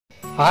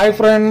Hi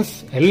friends,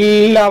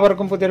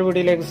 എല്ലാവർക്കും പുതിയൊരു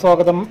വീഡിയോയിലേക്ക്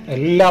സ്വാഗതം.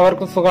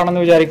 എല്ലാവർക്കും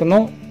സുഖമാണെന്ന് വിചാരിക്കുന്നു.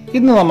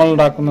 ഇന്ന് നമ്മൾ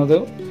ഉണ്ടാക്കുന്നത്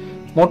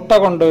മുട്ട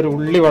കൊണ്ട് ഒരു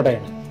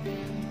ഉള്ളിവടയാണ്.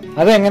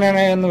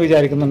 അതെങ്ങനെയാണ് എന്ന്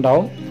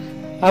വിചാരിക്കുന്നുണ്ടാവും.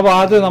 അപ്പോൾ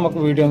ആദ്യം നമുക്ക്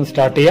വീഡിയോ ഒന്ന്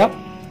സ്റ്റാർട്ട് ചെയ്യാം.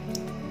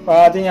 അപ്പോൾ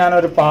ആദ്യം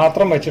ഞാനൊരു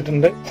പാത്രം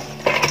വെച്ചിട്ടുണ്ട്.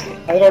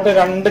 അതിലോട്ട്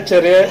 2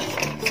 ചെറിയ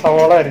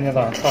സവോള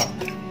അരിഞ്ഞതാണ് കേട്ടോ.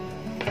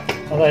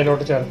 അത്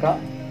അതിലോട്ട് ചേർക്കാം.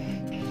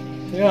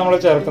 ഇനി നമ്മൾ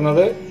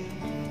ചേർക്കുന്നത്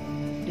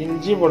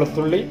ഇഞ്ചി,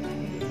 വെളുത്തുള്ളി,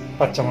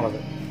 പച്ചമുളക്.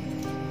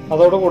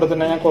 അതോടുകൂടി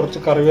തന്നെ ഞാൻ കുറച്ച്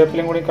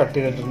കറിവേപ്പിലയും കൂടി കട്ട്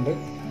ചെയ്തിട്ടുണ്ട്.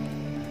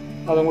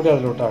 അതും കൂടി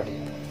അതിലോട്ട് ആഡ്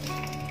ചെയ്യാം.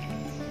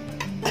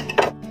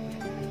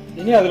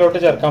 ഇനി അതിലോട്ട്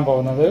ചേർക്കാൻ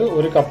പോകുന്നത്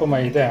 1 കപ്പ്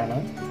മൈദയാണ്.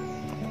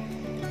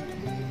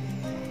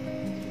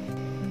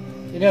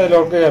 ഇനി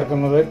അതിലോട്ട്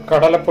ചേർക്കുന്നത്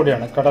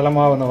കടലപ്പൊടിയാണ്,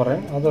 കടലമാവ് എന്ന്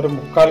പറയും. അതൊരു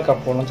 3/4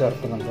 കപ്പോളം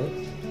ചേർക്കുന്നുണ്ട്.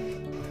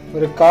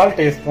 1/4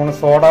 ടീസ്പൂൺ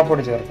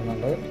സോഡാപ്പൊടി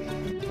ചേർക്കുന്നുണ്ട്.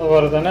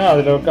 അതുപോലെ തന്നെ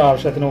അതിലോട്ട്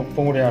ആവശ്യത്തിന്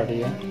ഉപ്പും കൂടി ആഡ്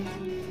ചെയ്യാം.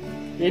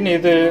 ഇനി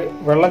ഇത്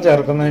വെള്ളം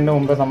ചേർക്കുന്നതിന്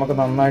മുമ്പ് നമുക്ക്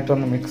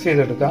നന്നായിട്ടൊന്ന് മിക്സ്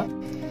ചെയ്തെടുക്കാം.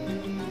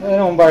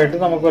 അതിന് മുമ്പായിട്ട്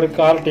നമുക്കൊരു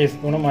 1/4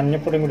 ടീസ്പൂൺ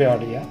മഞ്ഞൾപ്പൊടിയും കൂടി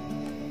ആഡ് ചെയ്യാം.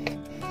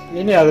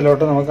 ഇനി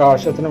അതിലോട്ട് നമുക്ക്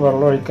ആവശ്യത്തിന്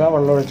വെള്ളം ഒഴിക്കാം.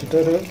 വെള്ളം ഒഴിച്ചിട്ട്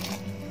ഒരു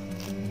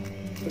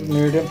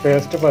മീഡിയം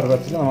പേസ്റ്റ്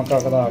പരുവത്തിൽ നമുക്ക്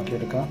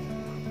അകത്താക്കിയെടുക്കാം.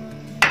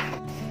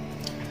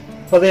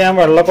 അപ്പോൾ അത് ഞാൻ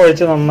വെള്ളമൊക്കെ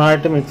ഒഴിച്ച്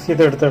നന്നായിട്ട് മിക്സ്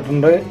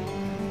ചെയ്തെടുത്തിട്ടുണ്ട്.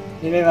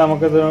 ഇനി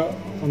നമുക്കിത്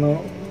ഒന്ന്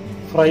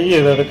ഫ്രൈ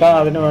ചെയ്തെടുക്കാം.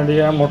 അതിന്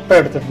വേണ്ടി ഞാൻ മുട്ട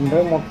എടുത്തിട്ടുണ്ട്.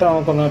 മുട്ട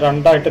നമുക്കൊന്ന്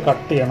 2ആയിട്ട്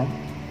കട്ട് ചെയ്യണം.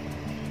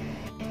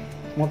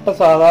 മുട്ട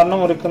സാധാരണ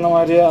മുറിക്കുന്ന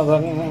മാതിരി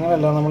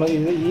അതങ്ങനെയല്ല, നമ്മൾ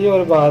ഈ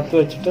ഒരു ഭാഗത്ത്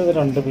വെച്ചിട്ട് ഇത്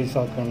 2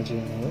 പീസാക്കുകയാണ്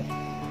ചെയ്യുന്നത്.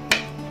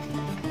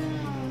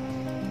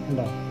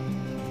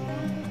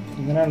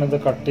 ഇങ്ങനെയാണ് ഇത്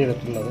കട്ട്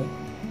ചെയ്തിട്ടുള്ളത്.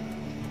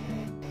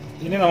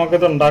 ഇനി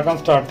നമുക്കിത് ഉണ്ടാക്കാൻ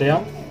സ്റ്റാർട്ട്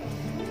ചെയ്യാം.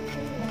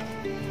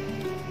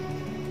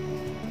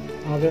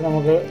 ആദ്യം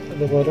നമുക്ക്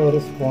ഇതുപോലെ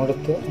ഒരു സ്പൂൺ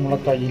എടുത്ത് നമ്മളെ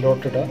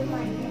കയ്യിലോട്ടിടുക.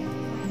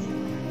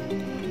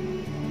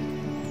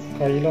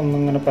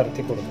 കയ്യിലൊന്നിങ്ങനെ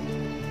പരത്തി കൊടുക്കും.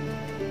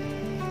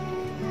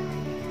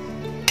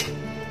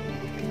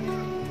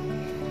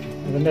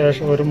 അതിൻ്റെ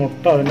ശേഷം ഒരു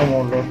മുട്ട അതിൻ്റെ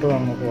മുകളിലോട്ട്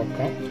നമുക്ക്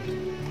വെക്കാം.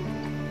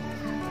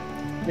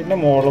 പിന്നെ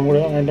മുകളും കൂടി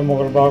അതിൻ്റെ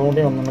മുകൾ ഭാഗം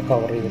കൂടി ഒന്നും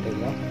കവർ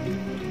ചെയ്തിട്ടില്ല.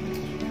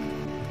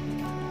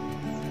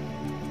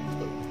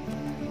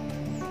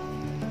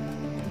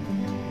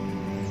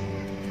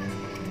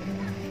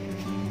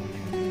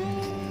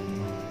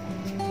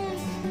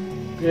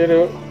 ഈ ഒരു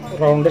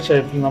റൗണ്ട്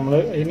ഷേപ്പിൽ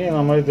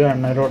നമ്മൾ ഇത്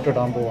എണ്ണയിലോട്ട്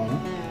ഇടാൻ പോവാണ്.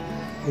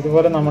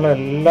 ഇതുപോലെ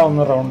നമ്മളെല്ലാം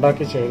ഒന്ന്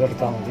റൗണ്ടാക്കി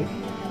ചെയ്തെടുത്താൽ മതി.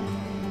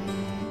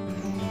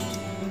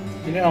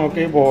 ഇനി നമുക്ക്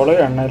ഈ ബോള്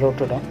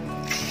എണ്ണയിലോട്ട് ഇടാം.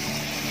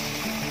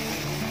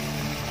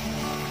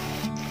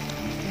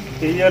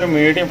 ഈ ഒരു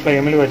മീഡിയം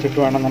ഫ്ലെയിമിൽ വെച്ചിട്ട്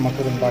വേണം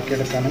നമുക്കിത്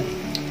ഉണ്ടാക്കിയെടുക്കാൻ.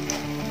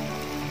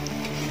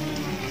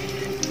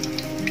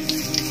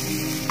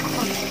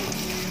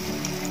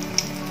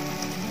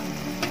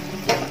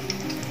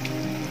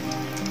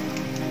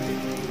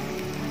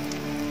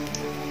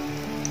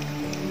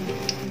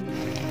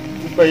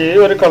 ഇപ്പോൾ ഈ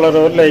ഒരു കളർ,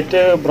 ഒരു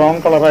ലൈറ്റ് ബ്രൗൺ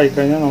കളർ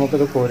ആയിക്കഴിഞ്ഞാൽ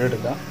നമുക്കിത്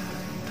കോരിയെടുക്കാം.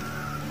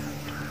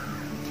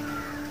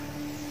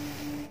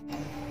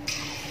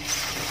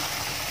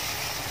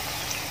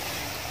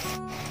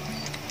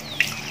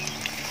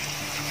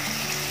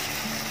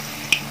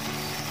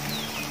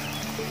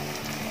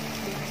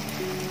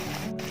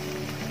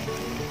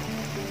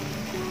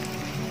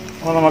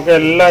 അപ്പോൾ നമുക്ക്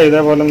എല്ലാം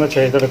ഇതേപോലെ ഒന്ന്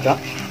ചെയ്തെടുക്കാം.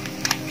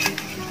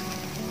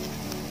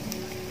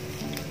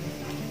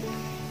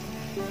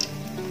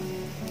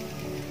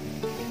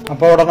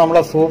 അപ്പോൾ ഇവിടെ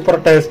നമ്മളെ സൂപ്പർ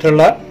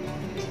ടേസ്റ്റുള്ള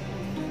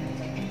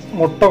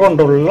മുട്ട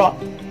കൊണ്ടുള്ള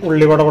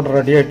ഉള്ളിവട ഇവിടെ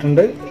റെഡി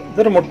ആയിട്ടുണ്ട്.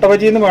 ഇതൊരു മുട്ട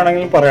ബജി എന്ന്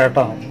വേണമെങ്കിലും പറയാം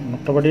കേട്ടോ.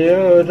 മുട്ട ബജി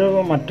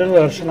മറ്റൊരു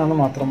വേർഷനാണ്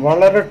മാത്രം.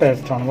 വളരെ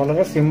ടേസ്റ്റാണ്,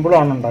 വളരെ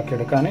സിമ്പിളാണ്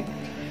ഉണ്ടാക്കിയെടുക്കാൻ.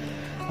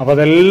 അപ്പോൾ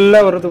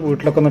അതെല്ലാവരും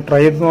വീട്ടിലൊക്കെ ഒന്ന്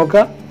ട്രൈ ചെയ്ത്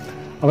നോക്കുക.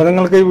 അപ്പോൾ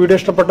നിങ്ങൾക്ക് ഈ വീഡിയോ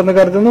ഇഷ്ടപ്പെട്ടെന്ന്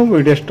കരുതുന്നു.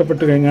 വീഡിയോ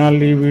ഇഷ്ടപ്പെട്ട് കഴിഞ്ഞാൽ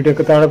ഈ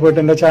വീഡിയോക്ക് താഴെ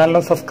പോയിട്ട് എൻ്റെ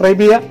ചാനൽ സബ്സ്ക്രൈബ്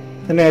ചെയ്യുക.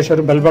 അതിന് ശേഷം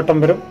ഒരു ബെൽ ബട്ടൺ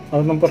വരും,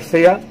 അതൊന്നും പ്രസ്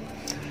ചെയ്യുക.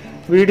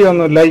 വീഡിയോ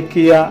ഒന്ന് ലൈക്ക്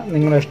ചെയ്യുക.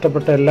 നിങ്ങൾ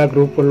ഇഷ്ടപ്പെട്ട എല്ലാ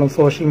ഗ്രൂപ്പുകളിലും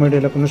സോഷ്യൽ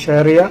മീഡിയയിലൊക്കെ ഒന്ന്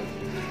ഷെയർ ചെയ്യുക.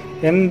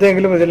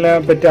 എന്തെങ്കിലും ഇതിനെ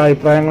പറ്റി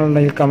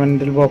അഭിപ്രായങ്ങളുണ്ടെങ്കിൽ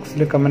കമൻറ്റ്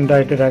ബോക്സിൽ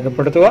കമൻ്റായിട്ട്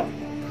രേഖപ്പെടുത്തുക.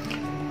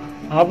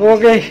 അപ്പോൾ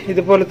ഓക്കെ,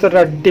 ഇതുപോലത്തെ ഒരു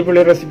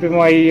അടിപൊളി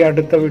റെസിപ്പിയുമായി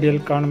അടുത്ത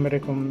വീഡിയോയിൽ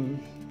കാണുമ്പോഴേക്കും